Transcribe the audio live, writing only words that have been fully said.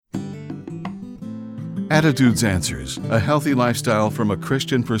Attitudes Answers, a healthy lifestyle from a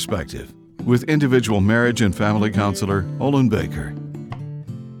Christian perspective, with individual marriage and family counselor Olin Baker.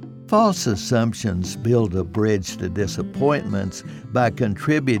 False assumptions build a bridge to disappointments by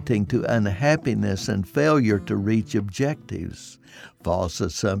contributing to unhappiness and failure to reach objectives. False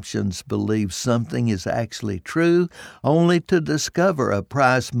assumptions believe something is actually true, only to discover a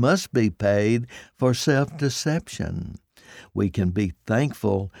price must be paid for self-deception. We can be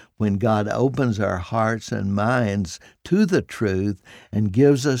thankful when God opens our hearts and minds to the truth and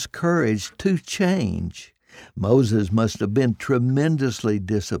gives us courage to change. Moses must have been tremendously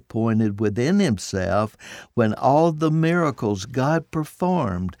disappointed within himself when all the miracles God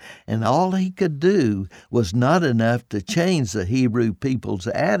performed and all he could do was not enough to change the Hebrew people's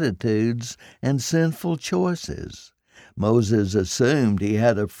attitudes and sinful choices. Moses assumed he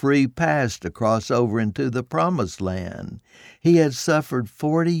had a free pass to cross over into the Promised Land. He had suffered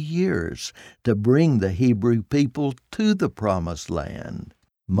 40 years to bring the Hebrew people to the Promised Land.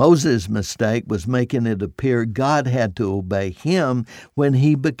 Moses' mistake was making it appear God had to obey him when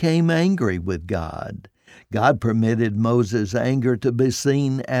he became angry with God. God permitted Moses' anger to be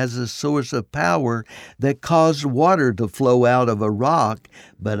seen as a source of power that caused water to flow out of a rock,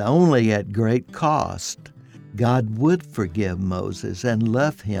 but only at great cost. God would forgive Moses and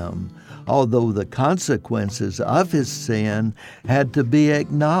love him, although the consequences of his sin had to be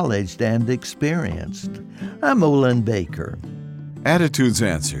acknowledged and experienced. I'm Olin Baker. Attitudes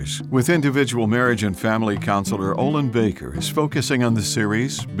Answers, with individual marriage and family counselor Olin Baker, is focusing on the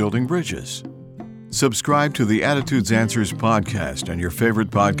series Building Bridges. Subscribe to the Attitudes Answers podcast on your favorite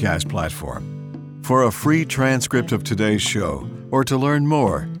podcast platform. For a free transcript of today's show or to learn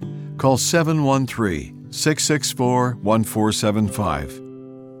more, call 713-664-1475.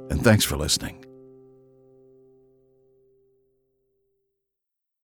 And thanks for listening.